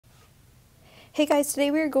Hey guys,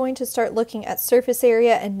 today we are going to start looking at surface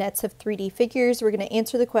area and nets of 3D figures. We're going to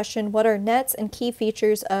answer the question, what are nets and key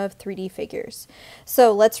features of 3D figures?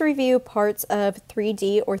 So let's review parts of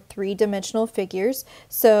 3D or three-dimensional figures.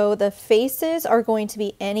 So the faces are going to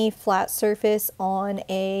be any flat surface on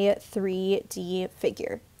a 3D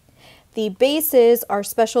figure. The bases are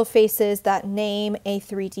special faces that name a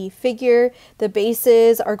 3D figure. The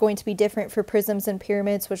bases are going to be different for prisms and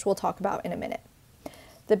pyramids, which we'll talk about in a minute.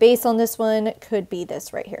 The base on this one could be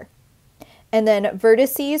this right here. And then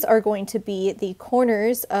vertices are going to be the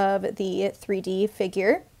corners of the 3D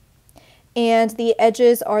figure. And the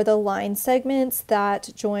edges are the line segments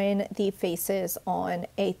that join the faces on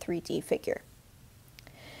a 3D figure.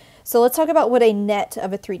 So let's talk about what a net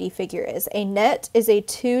of a 3D figure is. A net is a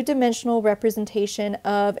two-dimensional representation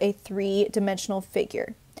of a three-dimensional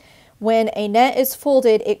figure. When a net is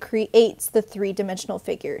folded, it creates the three-dimensional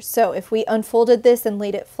figure. So if we unfolded this and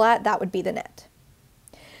laid it flat, that would be the net.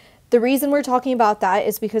 The reason we're talking about that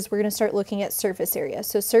is because we're going to start looking at surface area.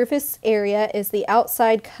 So surface area is the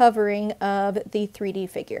outside covering of the 3D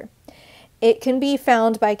figure. It can be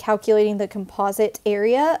found by calculating the composite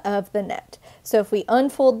area of the net. So if we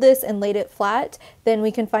unfold this and laid it flat, then we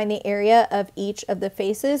can find the area of each of the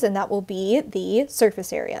faces, and that will be the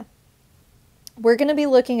surface area. We're going to be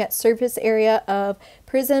looking at surface area of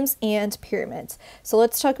prisms and pyramids. So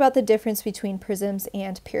let's talk about the difference between prisms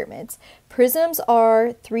and pyramids. Prisms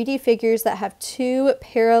are 3D figures that have two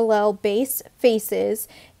parallel base faces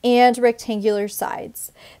and rectangular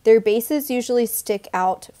sides. Their bases usually stick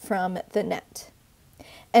out from the net.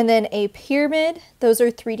 And then a pyramid, those are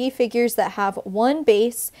 3D figures that have one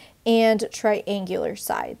base and triangular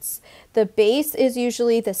sides. The base is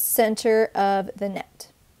usually the center of the net.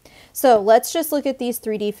 So let's just look at these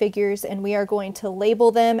 3D figures, and we are going to label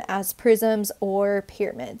them as prisms or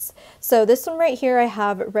pyramids. So this one right here, I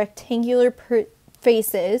have rectangular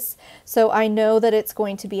faces, so I know that it's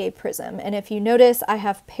going to be a prism. And if you notice, I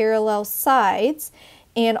have parallel sides,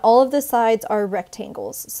 and all of the sides are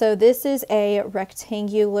rectangles. So this is a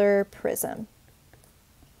rectangular prism.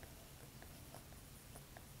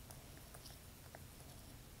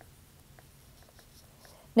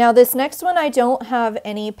 Now this next one, I don't have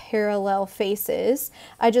any parallel faces.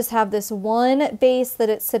 I just have this one base that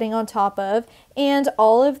it's sitting on top of, and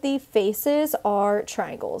all of the faces are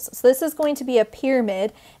triangles. So this is going to be a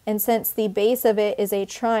pyramid, and since the base of it is a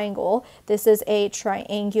triangle, this is a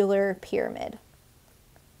triangular pyramid.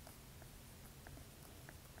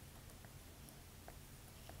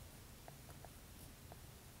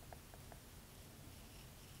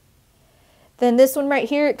 Then this one right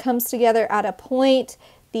here, it comes together at a point.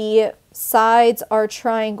 The sides are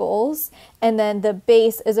triangles, and then the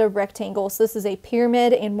base is a rectangle. So this is a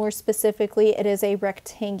pyramid, and more specifically, it is a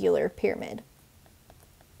rectangular pyramid.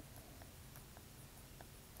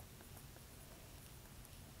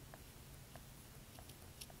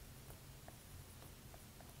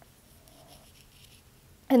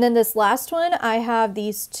 And then this last one, I have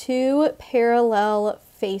these two parallel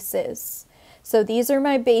faces. So these are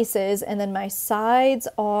my bases, and then my sides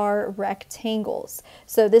are rectangles.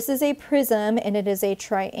 So this is a prism, and it is a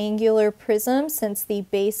triangular prism since the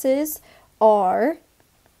bases are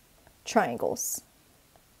triangles.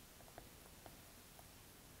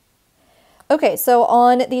 Okay, so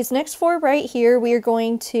on these next four right here, we are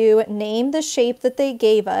going to name the shape that they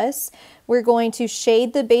gave us. We're going to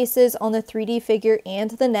shade the bases on the 3D figure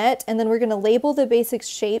and the net, and then we're going to label the basic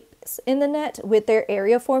shapes in the net with their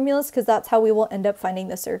area formulas, because that's how we will end up finding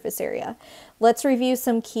the surface area. Let's review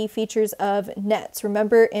some key features of nets.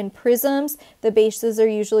 Remember, in prisms, the bases are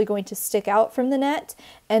usually going to stick out from the net,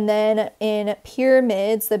 and then in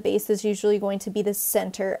pyramids, the base is usually going to be the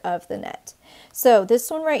center of the net. So this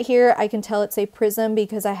one right here, I can tell it's a prism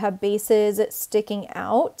because I have bases sticking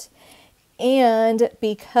out, and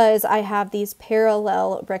because I have these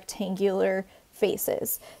parallel rectangular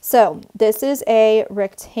faces. So this is a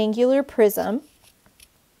rectangular prism.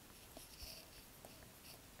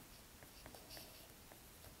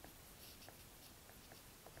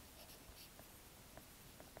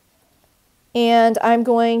 And I'm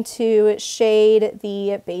going to shade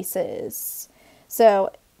the bases.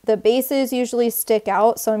 So the bases usually stick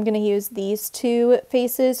out, so I'm going to use these two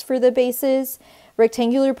faces for the bases.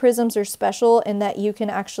 Rectangular prisms are special in that you can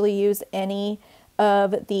actually use any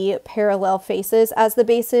of the parallel faces as the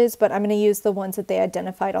bases, but I'm going to use the ones that they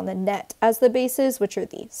identified on the net as the bases, which are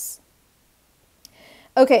these.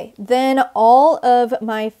 Okay, then all of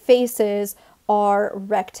my faces are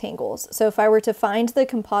rectangles. So if I were to find the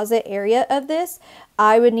composite area of this,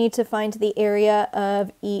 I would need to find the area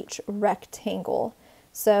of each rectangle.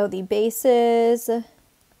 So the bases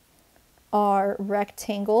are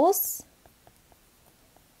rectangles.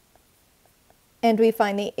 And we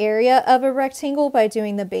find the area of a rectangle by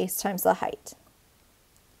doing the base times the height.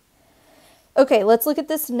 Okay, let's look at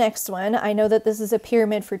this next one. I know that this is a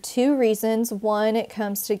pyramid for two reasons. One, it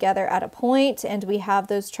comes together at a point and we have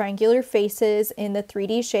those triangular faces in the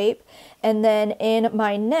 3D shape. And then in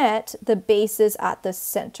my net, the base is at the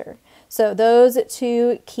center. So those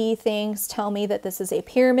two key things tell me that this is a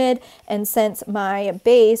pyramid. And since my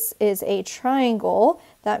base is a triangle,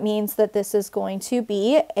 that means that this is going to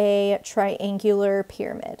be a triangular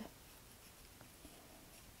pyramid.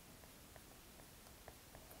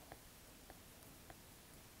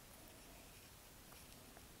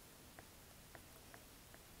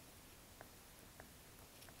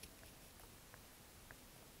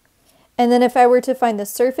 And then if I were to find the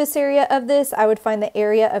surface area of this, I would find the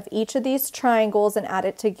area of each of these triangles and add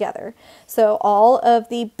it together. So all of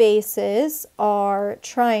the bases are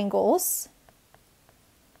triangles.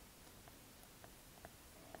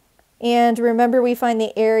 And remember, we find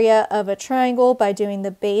the area of a triangle by doing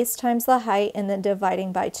the base times the height and then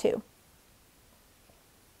dividing by 2.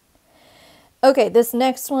 Okay, this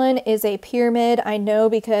next one is a pyramid. I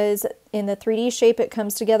know because in the 3D shape it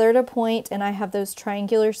comes together at a point and I have those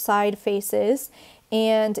triangular side faces.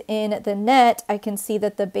 And in the net, I can see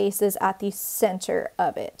that the base is at the center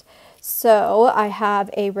of it. So I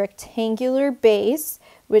have a rectangular base,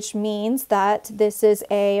 which means that this is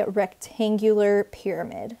a rectangular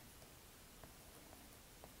pyramid.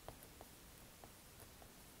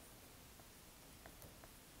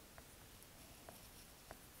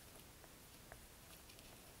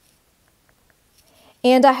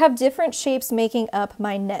 And I have different shapes making up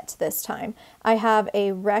my net this time. I have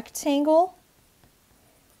a rectangle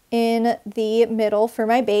in the middle for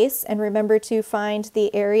my base, and remember to find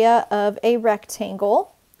the area of a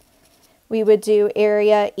rectangle. We would do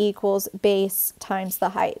area equals base times the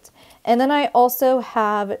height. And then I also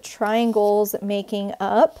have triangles making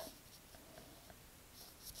up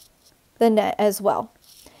the net as well.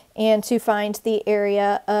 And to find the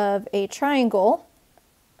area of a triangle,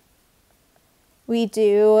 we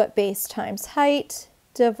do base times height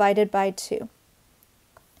divided by 2.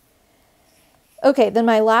 Okay, then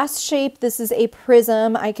my last shape, this is a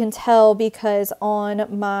prism. I can tell because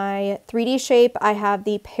on my 3D shape, I have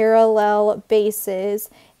the parallel bases,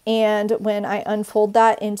 and when I unfold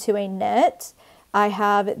that into a net, I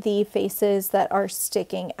have the faces that are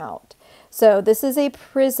sticking out. So this is a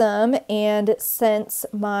prism, and since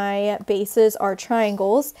my bases are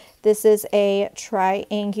triangles, this is a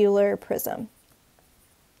triangular prism.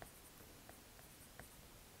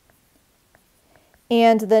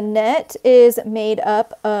 And the net is made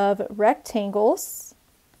up of rectangles.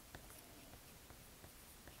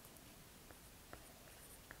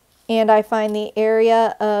 And I find the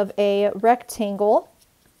area of a rectangle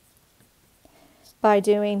by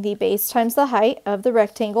doing the base times the height of the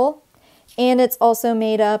rectangle. And it's also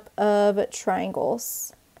made up of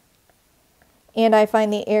triangles. And I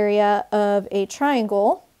find the area of a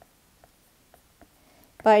triangle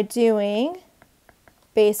by doing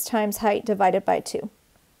base times height divided by 2.